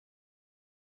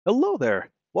Hello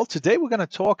there. Well, today we're going to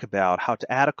talk about how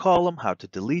to add a column, how to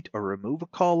delete or remove a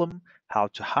column, how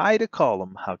to hide a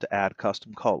column, how to add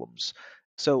custom columns.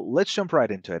 So let's jump right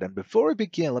into it. And before we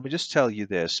begin, let me just tell you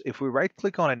this. If we right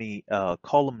click on any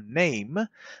column name,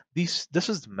 this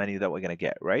is the menu that we're going to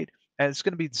get, right? And it's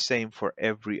going to be the same for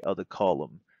every other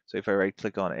column. So if I right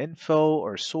click on info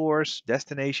or source,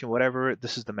 destination, whatever,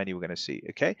 this is the menu we're going to see,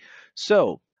 okay?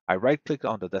 So I right click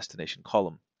on the destination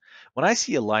column. When I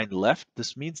see aligned left,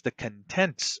 this means the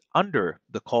contents under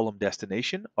the column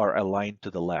destination are aligned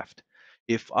to the left.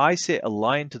 If I say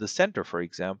align to the center, for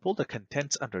example, the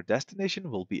contents under destination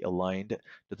will be aligned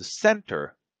to the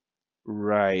center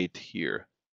right here,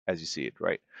 as you see it,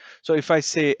 right? So if I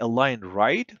say aligned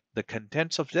right, the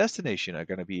contents of destination are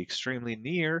going to be extremely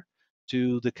near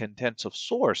to the contents of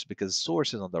source because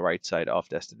source is on the right side of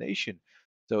destination.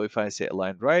 So if I say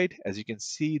aligned right, as you can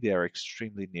see, they are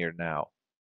extremely near now.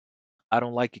 I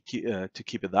don't like to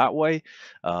keep it that way.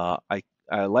 I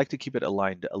like to keep it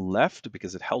aligned left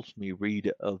because it helps me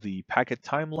read the packet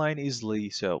timeline easily.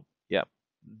 So yeah,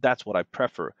 that's what I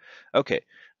prefer. Okay,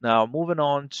 now moving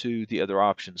on to the other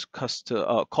options.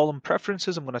 Column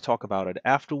preferences, I'm going to talk about it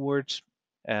afterwards.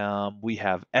 We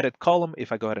have edit column.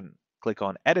 If I go ahead and click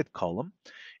on edit column,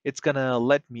 it's going to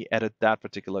let me edit that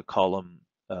particular column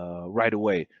right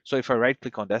away. So if I right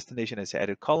click on destination and say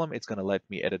edit column, it's going to let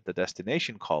me edit the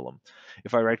destination column.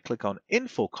 If I right click on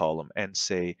info column and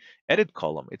say edit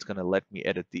column, it's going to let me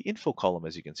edit the info column,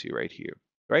 as you can see right here,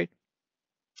 right?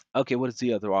 Okay, what is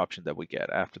the other option that we get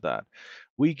after that?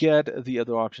 We get the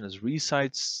other option is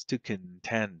resize to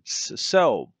contents.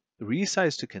 So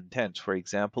resize to contents, for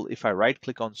example, if I right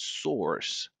click on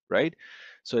source, right?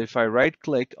 So if I right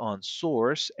click on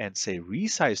source and say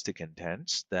resize to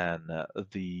contents, then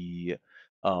the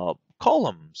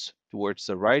columns towards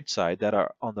the right side that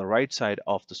are on the right side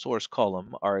of the source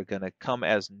column are going to come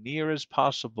as near as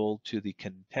possible to the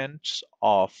contents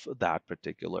of that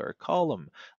particular column.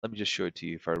 Let me just show it to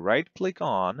you. If I right click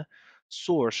on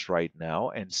source right now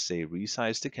and say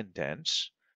resize to contents,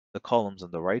 the columns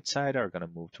on the right side are going to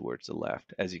move towards the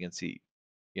left. As you can see,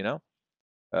 you know,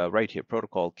 right here,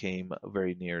 protocol came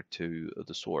very near to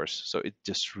the source. So it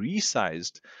just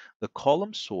resized the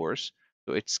column source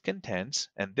to its contents,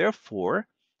 and therefore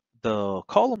the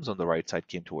columns on the right side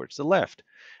came towards the left.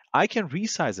 I can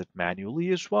resize it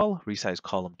manually as well. Resize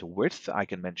column to width. I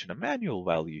can mention a manual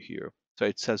value here. So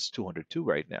it says 202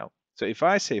 right now. So if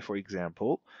I say, for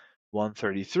example,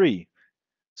 133,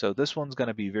 so this one's going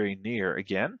to be very near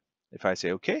again. If I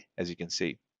say OK, as you can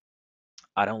see,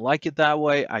 I don't like it that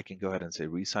way. I can go ahead and say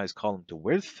resize column to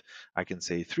width. I can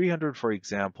say 300, for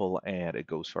example, and it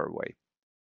goes far away,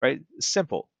 right?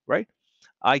 Simple, right?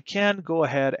 I can go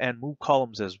ahead and move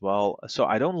columns as well. So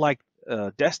I don't like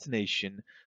destination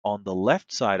on the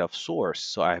left side of source.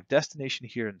 So I have destination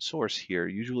here and source here.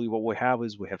 Usually what we have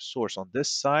is we have source on this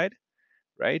side,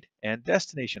 right? And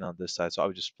destination on this side. So I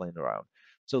was just playing around.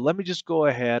 So let me just go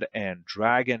ahead and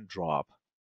drag and drop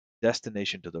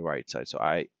destination to the right side. So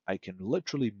I can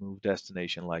literally move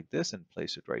destination like this and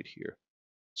place it right here.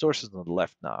 Source is on the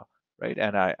left now, right?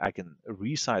 And I can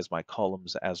resize my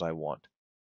columns as I want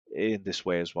in this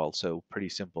way as well. So pretty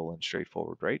simple and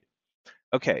straightforward, right?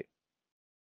 Okay.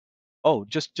 Oh,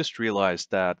 just realize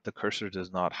that the cursor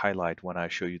does not highlight when I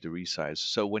show you the resize.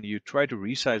 So when you try to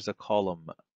resize the column,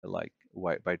 like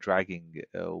by dragging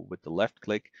with the left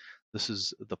click, this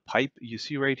is the pipe you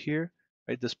see right here,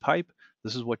 right? This pipe,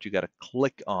 this is what you got to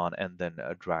click on and then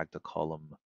drag the column.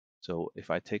 So if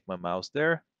I take my mouse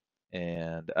there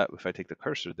and if I take the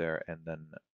cursor there and then,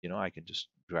 I can just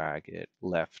drag it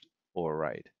left or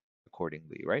right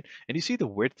accordingly, right? And you see the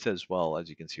width as well, as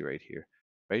you can see right here,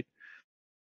 right?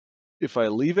 If I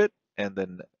leave it and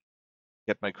then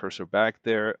get my cursor back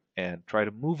there and try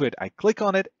to move it, I click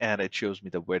on it and it shows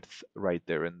me the width right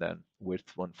there and then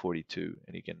width 142.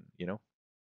 And you can,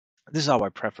 this is how I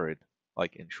prefer it,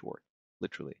 like in short,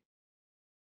 literally.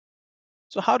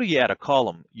 So how do you add a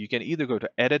column? You can either go to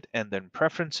edit and then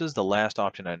preferences. The last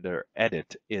option under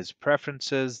edit is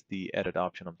preferences, the edit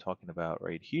option I'm talking about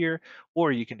right here,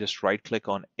 or you can just right click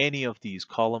on any of these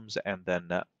columns and then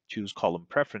choose column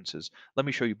preferences. Let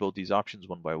me show you both these options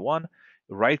one by one.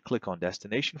 Right click on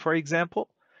destination, for example,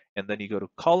 and then you go to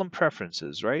column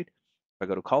preferences, right? If I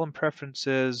go to column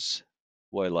preferences,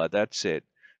 voila, that's it.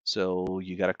 So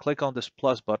you got to click on this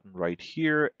plus button right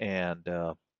here and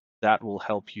that will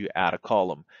help you add a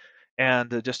column.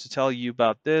 And just to tell you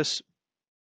about this,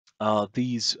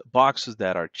 these boxes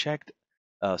that are checked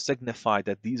signify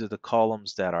that these are the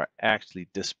columns that are actually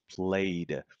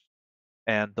displayed.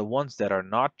 And the ones that are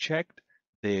not checked,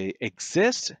 they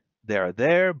exist, They are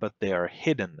there, but they are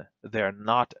hidden. They are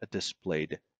not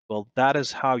displayed. Well, that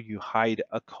is how you hide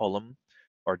a column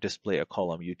or display a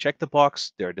column. You check the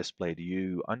box, they're displayed.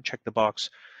 You uncheck the box,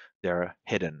 they're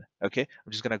hidden. Okay,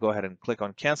 I'm just going to go ahead and click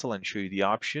on cancel and show you the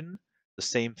option. The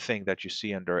same thing that you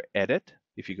see under edit.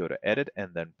 If you go to edit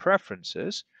and then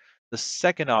preferences, the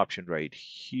second option right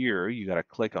here, you got to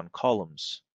click on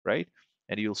columns, right?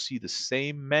 And you'll see the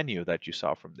same menu that you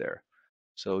saw from there.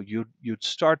 So you'd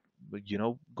start,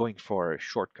 going for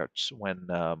shortcuts when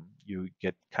you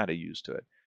get kind of used to it.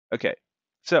 Okay,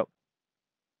 so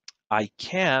I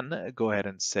can go ahead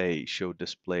and say show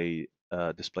displayed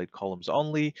columns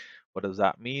only. What does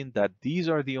that mean? That these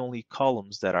are the only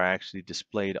columns that are actually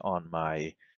displayed on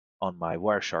my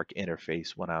Wireshark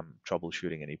interface when I'm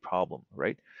troubleshooting any problem,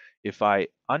 right? If I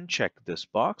uncheck this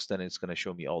box, then it's going to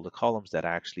show me all the columns that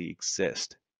actually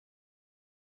exist.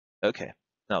 Okay,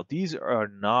 now these are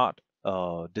not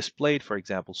displayed. For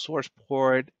example, source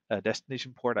port,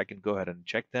 destination port, I can go ahead and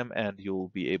check them and you'll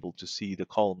be able to see the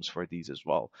columns for these as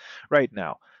well. Right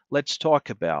now, let's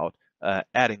talk about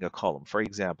adding a column. For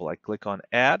example, I click on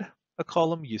add a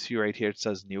column. You see right here it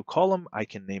says new column. I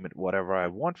can name it whatever I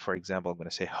want. For example, I'm going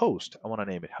to say host. I want to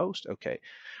name it host. Okay,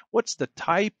 what's the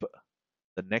type?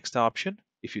 The next option,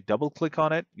 if you double click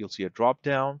on it, you'll see a drop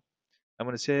down. I'm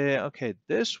going to say, okay,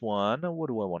 this one, what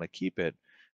do I want to keep it?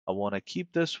 I want to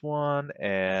keep this one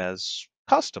as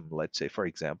custom, let's say, for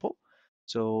example.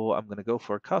 So I'm going to go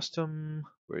for custom.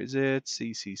 Where is it?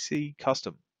 CCC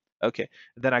custom. Okay,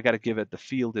 and then I got to give it the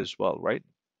field as well, right?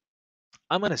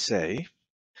 I'm going to say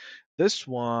this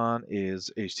one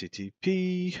is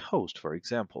HTTP host, for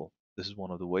example. This is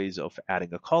one of the ways of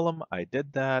adding a column. I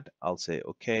did that. I'll say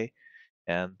okay,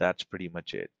 and that's pretty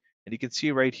much it. And you can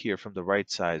see right here from the right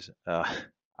side,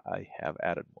 I have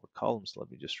added more columns.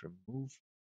 Let me just remove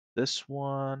this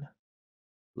one.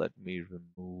 Let me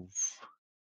remove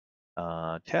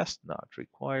test, not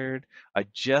required. I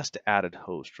just added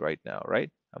host right now,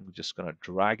 right? I'm just going to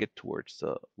drag it towards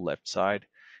the left side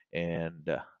and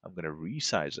I'm going to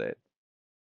resize it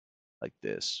like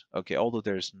this. Okay, although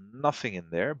there's nothing in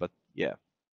there, but yeah,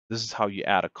 this is how you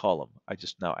add a column. I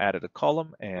just now added a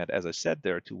column, and as I said,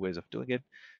 there are two ways of doing it,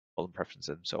 column preferences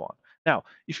and so on. Now,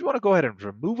 if you want to go ahead and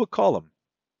remove a column,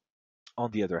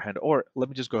 on the other hand, or let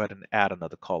me just go ahead and add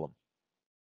another column.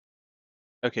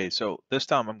 Okay, so this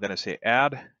time I'm going to say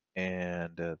add,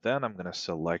 and then I'm going to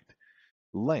select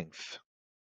length.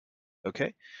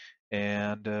 Okay,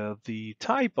 and the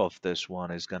type of this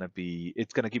one is going to be,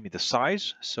 it's going to give me the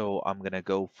size. So I'm going to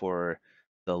go for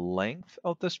the length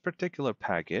of this particular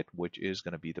packet, which is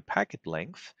going to be the packet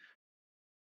length,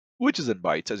 which is in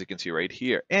bytes, as you can see right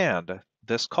here. And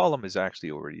this column is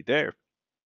actually already there.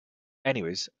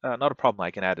 Anyways, not a problem. I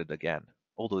can add it again,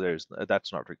 although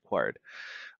that's not required.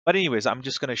 But anyways, I'm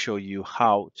just going to show you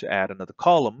how to add another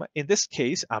column. In this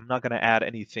case, I'm not going to add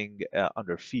anything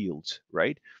under fields,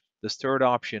 right? This third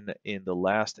option in the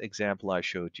last example I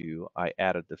showed you, I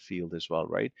added the field as well,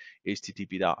 right?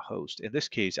 http.host. In this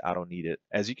case, I don't need it.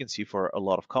 As you can see, for a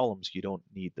lot of columns, you don't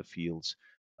need the fields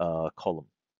column,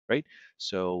 right?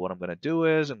 So what I'm going to do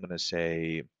is I'm going to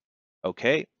say,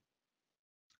 okay.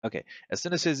 Okay, as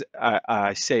soon as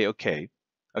I say okay,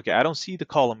 I don't see the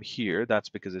column here. That's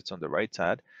because it's on the right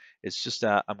side. It's just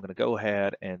that I'm going to go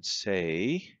ahead and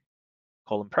say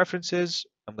column preferences.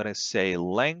 I'm going to say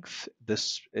length.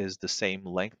 This is the same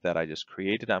length that I just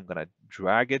created. I'm going to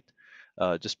drag it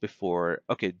just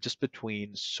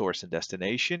between source and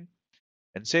destination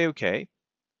and say okay.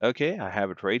 Okay, I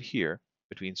have it right here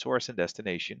between source and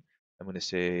destination. I'm going to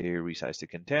say resize the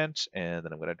contents, and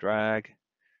then I'm going to drag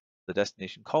the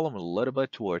destination column a little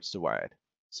bit towards the right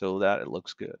so that it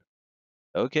looks good.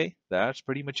 Okay, that's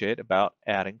pretty much it about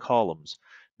adding columns.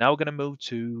 Now we're going to move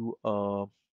to,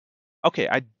 okay,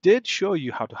 I did show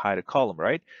you how to hide a column,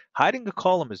 right? Hiding a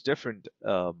column is different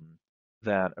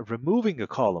than removing a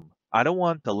column. I don't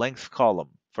want the length column,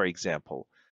 for example.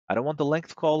 I don't want the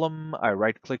length column. I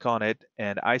right click on it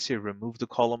and I say remove the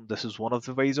column. This is one of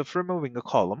the ways of removing a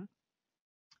column.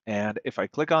 And if I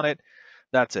click on it,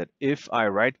 that's it. If I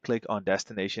right click on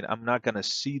destination, I'm not going to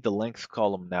see the length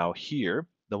column now here,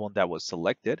 the one that was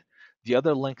selected. The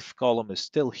other length column is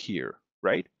still here,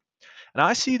 right? And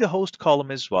I see the host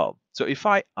column as well. So if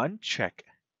I uncheck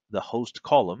the host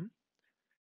column,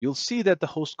 you'll see that the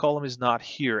host column is not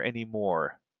here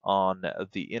anymore on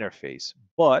the interface,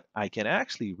 but I can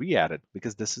actually re-add it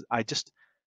because this is,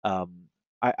 um,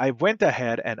 I went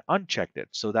ahead and unchecked it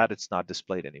so that it's not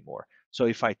displayed anymore. So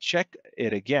if I check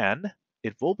it again,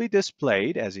 it will be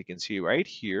displayed as you can see right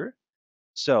here.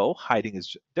 So hiding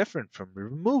is different from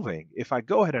removing. If I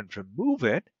go ahead and remove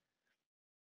it,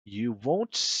 you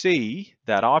won't see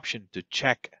that option to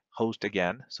check host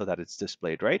again so that it's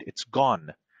displayed, right? It's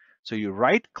gone. So you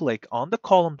right click on the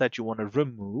column that you want to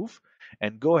remove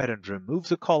and go ahead and remove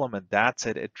the column, and that's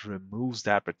it. It removes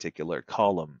that particular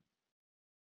column.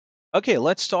 Okay,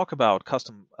 let's talk about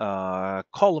custom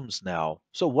columns now.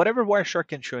 So whatever Wireshark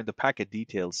can show in the packet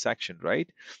details section, right?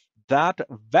 That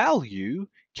value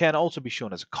can also be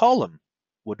shown as a column.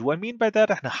 What do I mean by that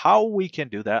and how we can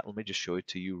do that? Let me just show it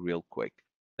to you real quick.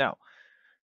 Now,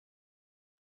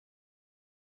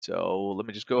 so let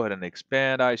me just go ahead and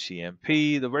expand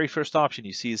ICMP. The very first option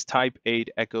you see is type 8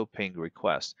 echo ping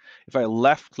request. If I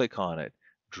left click on it,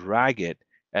 drag it,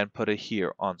 and put it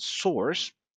here on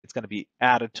source, it's going to be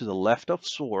added to the left of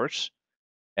source.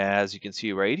 As you can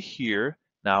see right here,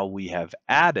 now we have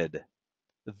added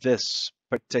this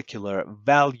particular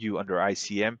value under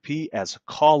ICMP as a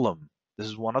column. This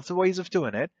is one of the ways of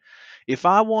doing it. If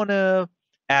I want to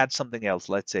add something else,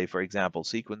 let's say, for example,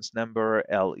 sequence number,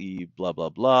 LE, blah, blah,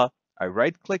 blah, I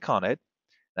right click on it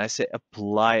and I say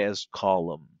apply as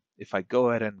column. If I go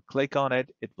ahead and click on it,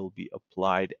 it will be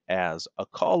applied as a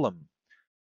column.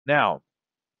 Now,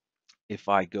 if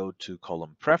I go to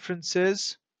column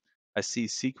preferences, I see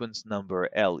sequence number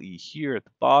LE here at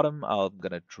the bottom. I'm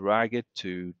going to drag it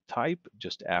to type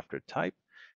just after type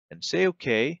and say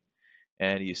OK.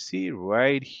 And you see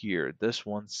right here, this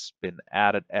one's been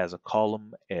added as a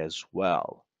column as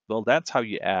well. Well, that's how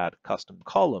you add custom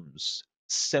columns.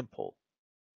 Simple.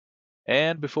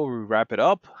 And before we wrap it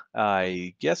up,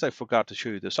 I guess I forgot to show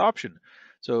you this option.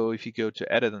 So if you go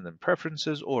to edit and then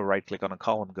preferences, or right click on a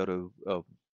column, go to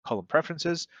column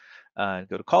preferences and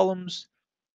go to columns.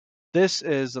 This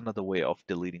is another way of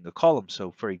deleting a column.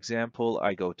 So for example,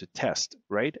 I go to test,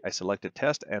 right? I select a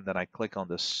test and then I click on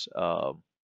this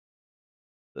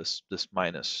this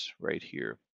minus right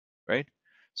here, right?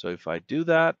 So if I do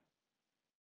that,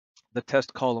 the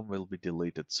test column will be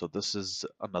deleted. So this is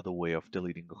another way of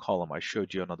deleting a column. I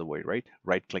showed you another way, right?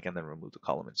 Right click and then remove the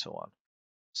column and so on.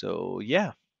 So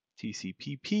yeah,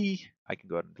 TCPP, I can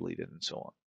go ahead and delete it and so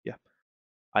on. Yeah,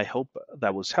 I hope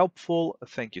that was helpful.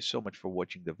 Thank you so much for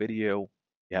watching the video.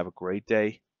 You have a great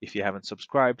day. If you haven't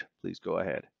subscribed, please go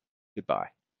ahead. Goodbye.